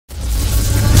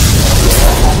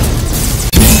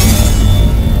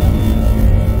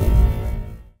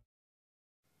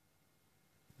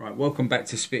Right, welcome back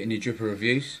to Spit in Your Dripper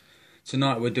Reviews.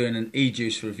 Tonight we're doing an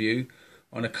e-juice review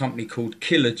on a company called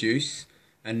Killer Juice,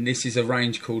 and this is a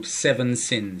range called 7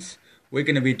 Sins. We're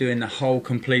going to be doing the whole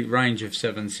complete range of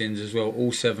 7 Sins as well,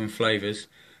 all 7 flavours.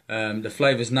 The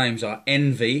flavours names are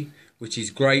Envy, which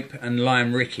is grape and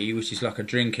lime Rickey, which is like a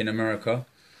drink in America.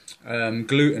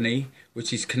 Gluttony,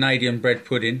 which is Canadian bread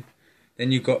pudding.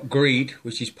 Then you've got Greed,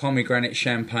 which is pomegranate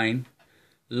champagne.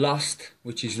 Lust,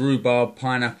 which is rhubarb,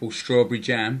 pineapple, strawberry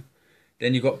jam.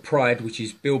 Then you've got Pride, which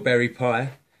is bilberry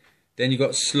pie. Then you've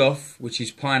got Sloth, which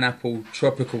is pineapple,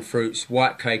 tropical fruits,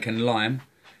 white cake and lime.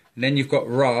 And then you've got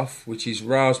Wrath, which is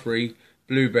raspberry,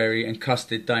 blueberry and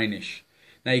custard Danish.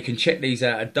 Now you can check these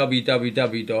out at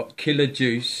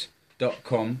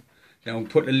www.killerjuice.com. Now we'll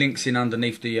put the links in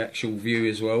underneath the actual view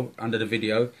as well, under the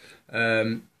video.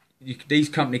 These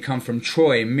companies come from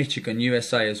Troy, Michigan,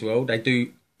 USA as well. They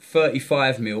do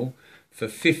 35ml for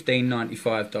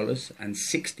 $15.95 and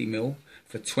 60ml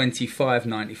for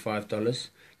 $25.95.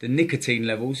 The nicotine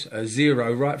levels are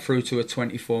 0 right through to a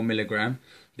 24mg.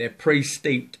 They're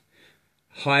pre-steeped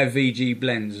high VG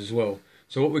blends as well.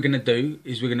 So what we're going to do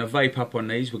is we're going to vape up on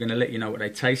these. We're going to let you know what they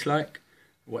taste like,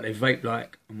 what they vape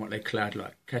like and what they cloud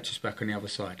like. Catch us back on the other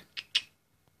side.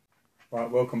 Right,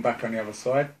 welcome back on the other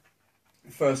side.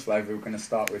 The first flavour we're going to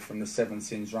start with from the 7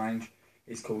 Sins range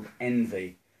is called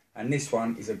Envy. And this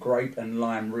one is a grape and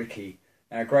lime Rickey.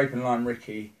 Now, grape and lime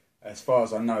Rickey, as far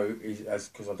as I know, is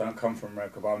because I don't come from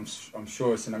America, but I'm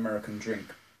sure it's an American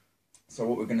drink. So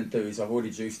what we're going to do is I've already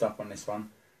juiced up on this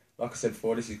one. Like I said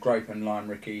before, this is grape and lime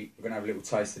Rickey. We're going to have a little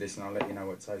taste of this, and I'll let you know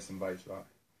what it tastes and vapes like.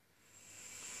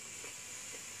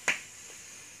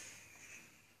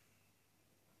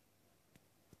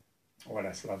 Oh,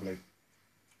 that's lovely.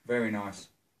 Very nice.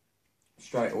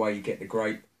 Straight away you get the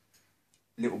grape.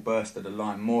 Little burst of the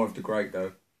lime, more of the grape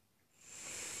though.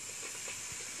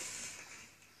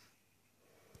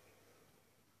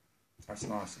 That's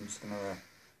nice. I'm just going to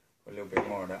put a little bit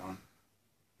more of that on.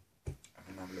 I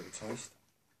can have a little taste.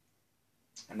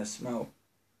 And the smell,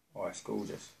 oh, it's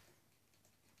gorgeous.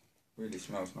 Really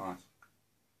smells nice.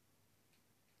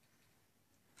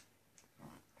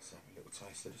 Right, let's have a little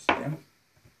taste of this again.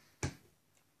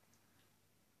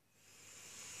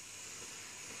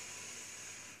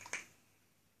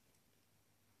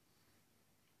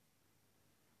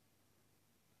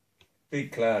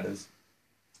 Big clouders,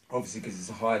 obviously because it's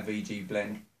a high VG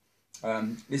blend.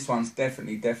 This one's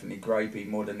definitely grapey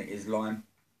more than it is lime.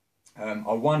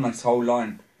 I won this whole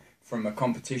line from a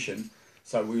competition,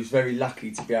 so we was very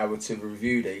lucky to be able to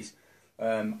review these.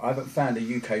 I haven't found a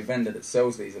UK vendor that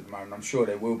sells these at the moment. I'm sure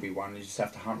there will be one. You just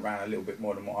have to hunt around a little bit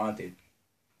more than what I did.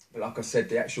 But like I said,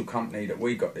 the actual company that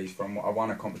we got these from, what I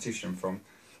won a competition from,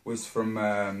 was from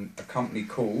a company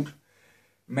called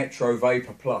Metro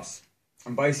Vapor Plus.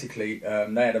 And basically,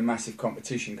 they had a massive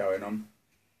competition going on,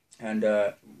 and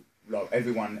like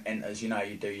everyone enters. You know,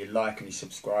 you do your like and you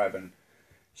subscribe and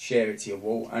share it to your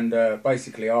wall. And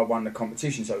basically, I won the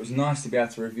competition, so it was nice to be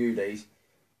able to review these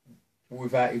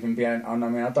without even being. I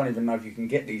mean, I don't even know if you can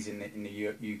get these in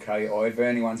the UK, or if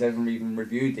anyone's ever even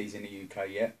reviewed these in the UK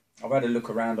yet. I've had a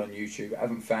look around on YouTube. I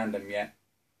haven't found them yet.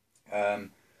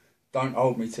 Don't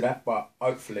hold me to that, but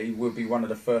hopefully we'll be one of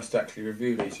the first to actually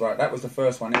review these. Right, that was the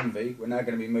first one, Envy. We're now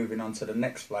going to be moving on to the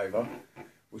next flavour,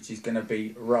 which is going to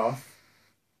be Wrath.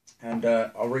 And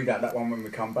I'll read out that one when we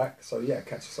come back. So yeah,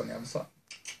 catch us on the other side.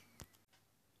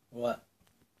 Right,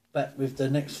 back with the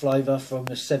next flavour from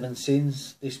the 7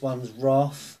 Sins. This one's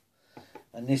Wrath,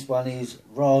 and this one is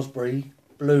raspberry,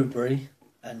 blueberry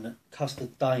and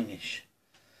custard Danish.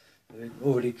 We've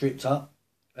already dripped up.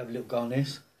 Have a little go on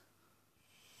this.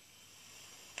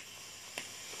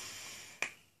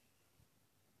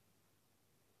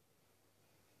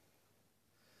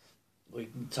 We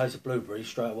can taste the blueberry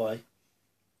straight away.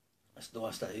 That's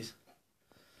nice, that is.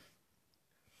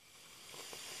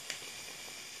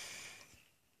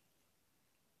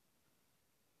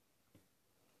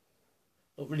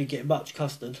 Not really getting much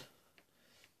custard.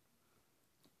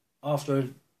 After a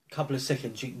couple of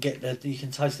seconds, you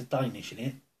can taste the Danish in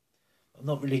it. I'm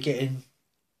not really getting.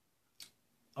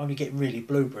 Only getting really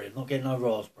blueberry. I'm not getting no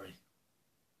raspberry.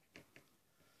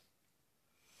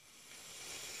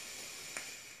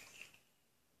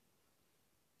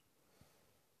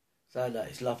 So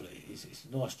that is lovely. It's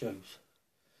a nice juice.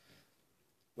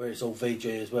 Where it's all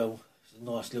VG as well. It's a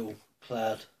nice little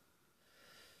cloud.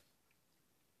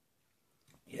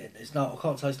 Yeah, I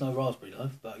can't taste no raspberry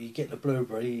though, but you get the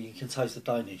blueberry, you can taste the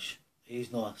Danish. It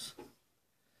is nice.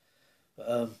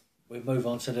 But we move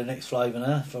on to the next flavour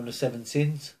now from the 7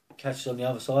 Sins. Catch us on the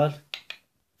other side.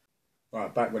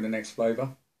 Right, back with the next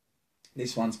flavour.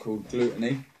 This one's called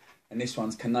Gluttony. and this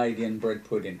one's Canadian bread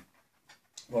pudding.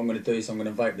 What I'm going to do is I'm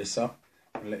going to vape this up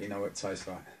and let you know what it tastes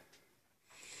like.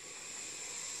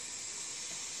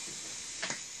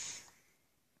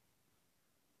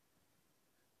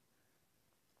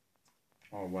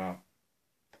 Oh wow.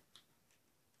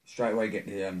 Straight away get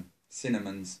the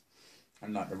cinnamons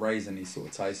and like the raisiny sort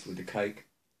of taste with the cake.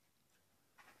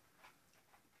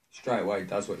 Straight away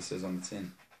does what it says on the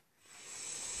tin.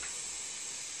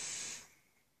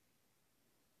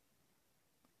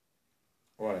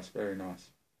 Oh, that's very nice.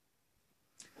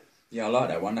 Yeah, I like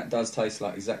that one. That does taste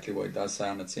like exactly what it does say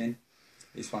on the tin.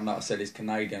 This one, like I said, is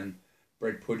Canadian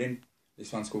bread pudding.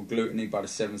 This one's called GLUTTONY by the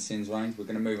 7 Sins range. We're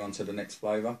going to move on to the next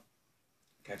flavour.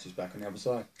 Catch us back on the other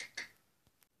side.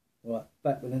 Right,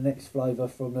 back with the next flavour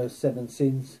from the 7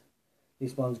 Sins.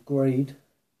 This one's Greed,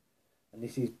 and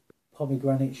this is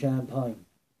pomegranate champagne.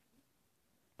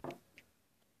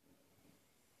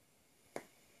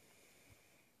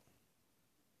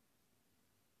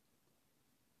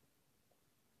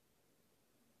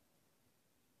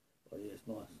 Oh yeah, it's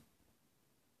nice.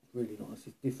 It's really nice.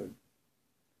 It's different.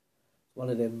 It's one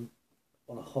of them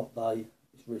on a hot day.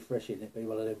 It's refreshing. It'd be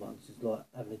one of them ones. It's like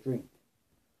having a drink.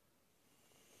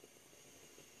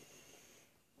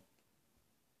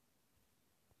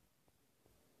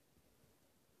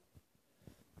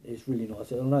 It's really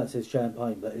nice. I know it says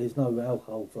champagne, but there's no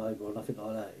alcohol flavour or nothing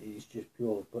like that. It's just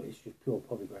pure, but it's just pure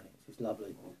pomegranate. It's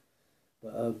lovely.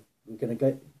 But we're going to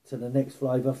get to the next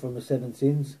flavour from the 7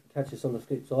 Sins. Catch us on the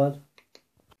flip side.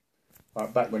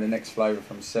 Right, back with the next flavour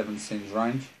from 7 Sins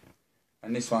range,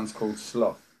 and this one's called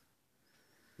SLOTH.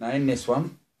 Now in this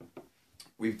one,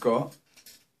 we've got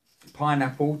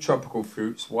pineapple, tropical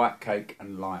fruits, white cake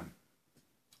and lime.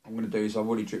 What I'm going to do is I've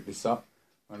already dripped this up.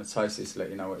 I'm going to taste this to let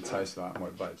you know what it tastes like and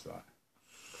what it vapes like.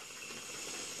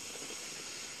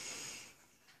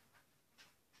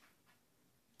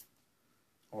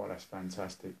 Oh, that's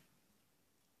fantastic.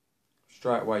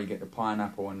 Straight away you get the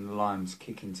pineapple and the limes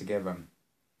kicking together,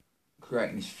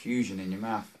 creating this fusion in your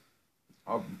mouth.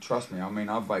 Trust me, I mean,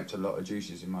 I've vaped a lot of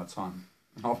juices in my time.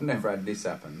 I've never had this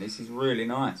happen. This is really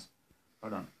nice.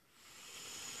 Hold on.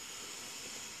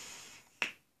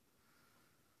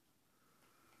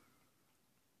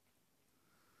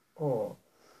 Oh,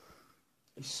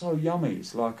 it's so yummy.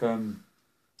 It's like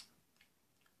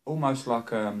almost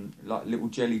like little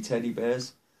jelly teddy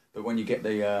bears, but when you get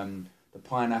the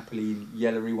pineapple-y,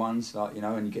 yellowy ones, like, you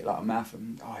know, and you get like a mouth,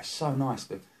 and oh, it's so nice.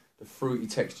 The fruity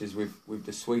textures with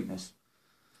the sweetness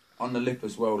on the lip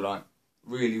as well. Like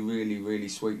really, really, really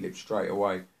sweet lip straight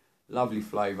away. Lovely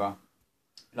flavour.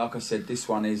 Like I said, this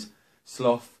one is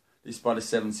SLOTH. This is by the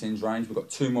 7 Sins range. We've got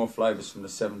 2 more flavours from the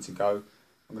 7 to go.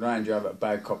 I'm going to hand you over a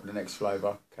bag copy of the next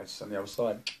flavour. Catch us on the other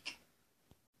side.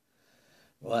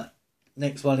 Right,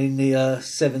 next one in the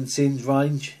 7 Sins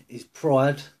range is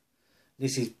Pride.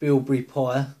 This is bilberry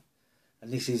pie,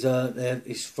 and this is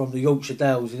it's from the Yorkshire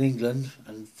Dales in England,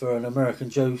 and for an American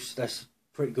juice, that's a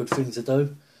pretty good thing to do.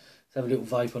 Let's have a little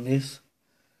vape on this.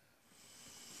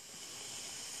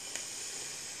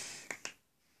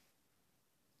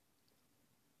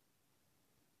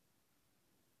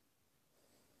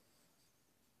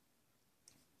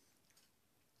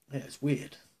 Yeah, it's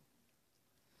weird.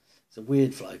 It's a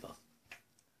weird flavour.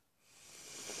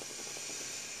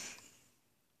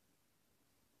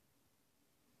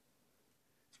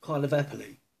 It's kind of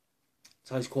appley.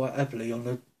 Tastes quite appley on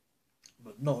the,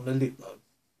 but not on the lip though.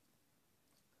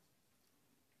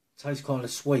 Tastes kind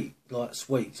of sweet, like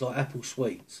sweets, like apple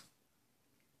sweets.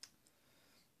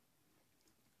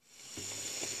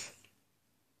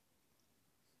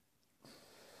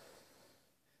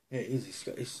 Yeah, it is.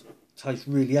 It tastes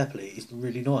really appley. It's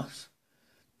really nice.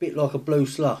 Bit like a blue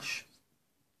slush.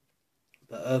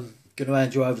 But going to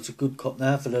hand you over to Good Cop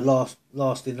now for the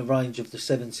last in the range of the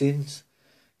 7 Sins.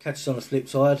 Catch us on the flip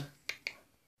side.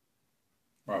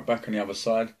 Right, back on the other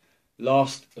side.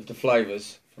 Last of the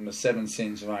flavours from the 7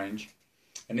 Sins range,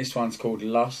 and this one's called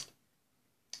Lust,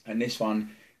 and this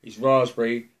one is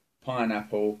raspberry,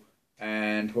 pineapple,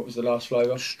 and what was the last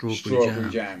flavour? Strawberry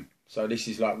jam. So this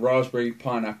is like raspberry,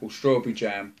 pineapple, strawberry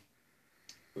jam.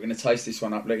 We're going to taste this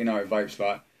one up, let you know what it vapes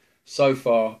like. So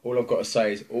far, all I've got to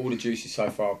say is all the juices so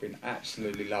far have been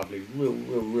absolutely lovely.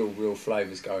 Real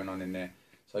flavours going on in there.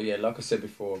 So yeah, like I said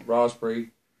before, raspberry,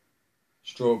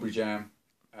 strawberry jam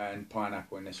and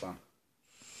pineapple in this one.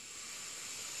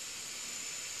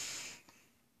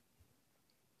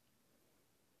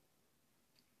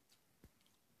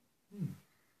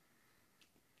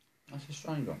 That's a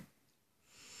strange one.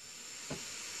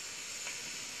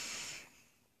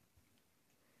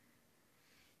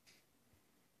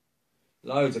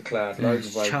 Loads of cloud, loads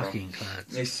of vapour. Chucking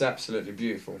clouds. It's absolutely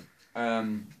beautiful.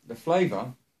 The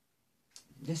flavour,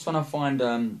 this one I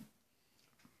find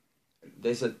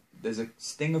there's a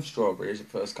sting of strawberry as it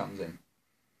first comes in.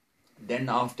 Then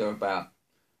after about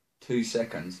 2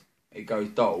 seconds, it goes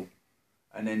dull,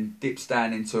 and then dips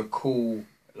down into a cool,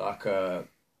 like a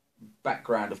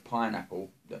background of pineapple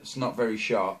that's not very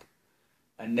sharp.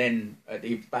 And then at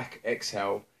the back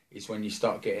exhale is when you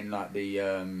start getting like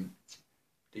the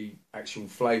actual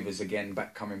flavours again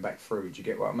coming back through. Do you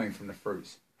get what I mean, from the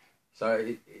fruits?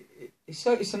 So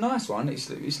it's a nice one.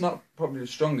 It's not probably the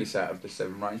strongest out of the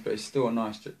 7 range, but it's still a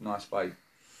nice vape.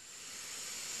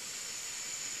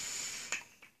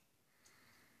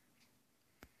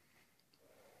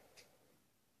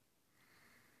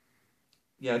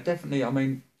 Yeah, definitely. I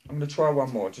mean, I'm going to try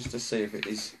one more just to see if it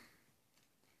is.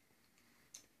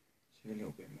 See a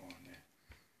little bit more on there.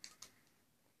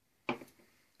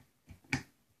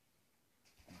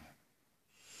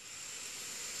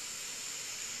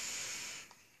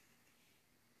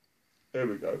 There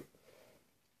we go.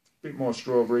 Bit more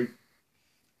strawberry.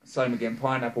 Same again,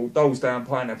 pineapple. Dulls down,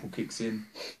 pineapple kicks in.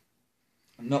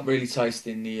 I'm not really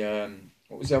tasting the,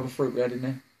 what was the other fruit we had in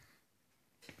there?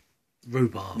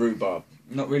 Rhubarb. Rhubarb.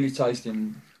 Not really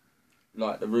tasting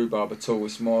like the rhubarb at all.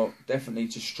 It's more definitely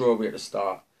just strawberry at the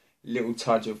start. Little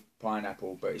touch of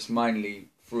pineapple, but it's mainly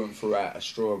through and throughout a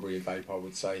strawberry vape, I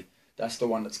would say. That's the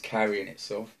one that's carrying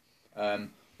itself.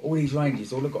 All these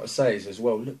ranges, all I've got to say is as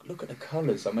well, look at the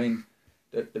colours. I mean,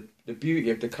 the beauty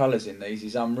of the colours in these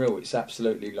is unreal. It's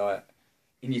absolutely like,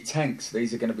 in your tanks,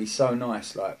 these are going to be so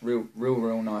nice, like real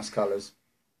nice colours.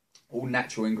 All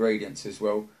natural ingredients as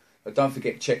well. But don't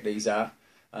forget, check these out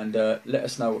and let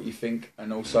us know what you think.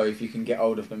 And also, if you can get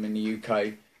hold of them in the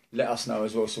UK, let us know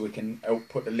as well, so we can help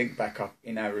put the link back up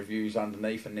in our reviews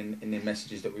underneath and in the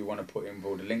messages that we want to put in with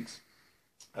all the links.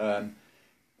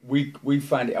 We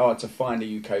found it hard to find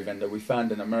a UK vendor. We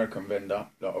found an American vendor,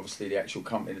 like obviously the actual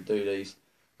company that do these.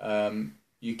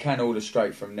 You can order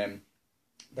straight from them.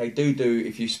 They do,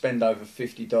 if you spend over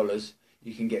 $50,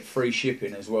 you can get free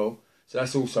shipping as well. So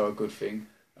that's also a good thing.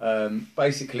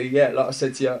 Basically, yeah, like I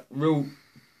said to you, real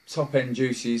top-end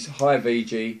juices, high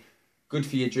VG, good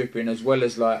for your dripping, as well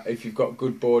as like if you've got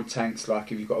good bored tanks,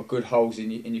 like if you've got good holes in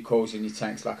your coils in your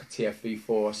tanks, like a TFV4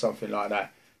 or something like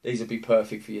that. These would be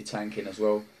perfect for your tanking as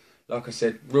well. Like I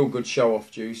said, real good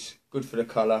show-off juice, good for the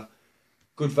colour,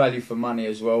 good value for money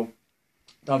as well.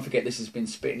 Don't forget, this has been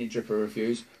Spit in Your Dripper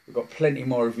Reviews. We've got plenty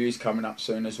more reviews coming up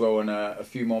soon as well, and a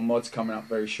few more mods coming up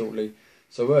very shortly.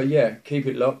 So yeah, keep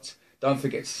it locked. Don't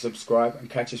forget to subscribe and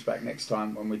catch us back next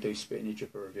time when we do Spit in Your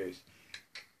Dripper Reviews.